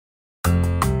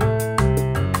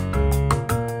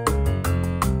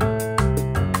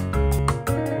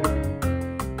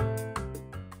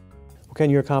Well, Ken,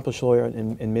 you're an accomplished lawyer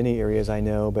in many areas, I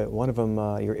know, but one of them,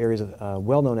 your areas of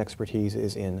well-known expertise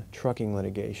is in trucking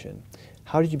litigation.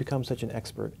 How did you become such an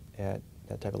expert at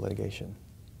that type of litigation?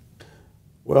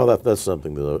 Well, that's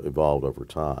something that evolved over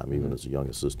time. Even as a young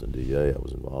assistant DA, I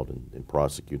was involved in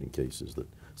prosecuting cases that,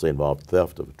 say, involved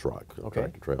theft of a truck, a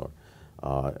tractor trailer.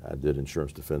 I did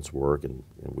insurance defense work, and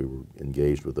we were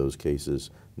engaged with those cases,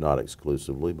 not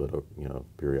exclusively, but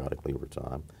periodically over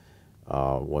time.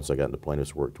 Once I got into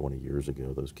plaintiff's work 20 years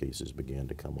ago, those cases began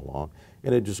to come along,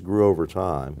 and it just grew over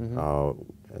time.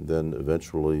 And then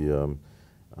eventually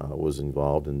was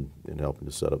involved in helping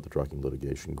to set up the trucking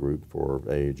litigation group for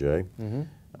AAJ,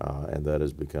 and that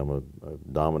has become a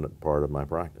dominant part of my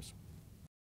practice.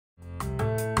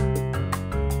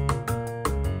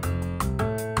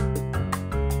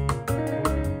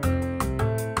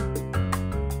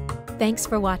 Thanks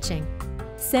for watching.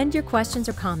 Send your questions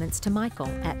or comments to Michael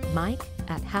at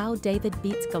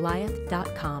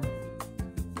mike@howdavidbeatsgoliath.com.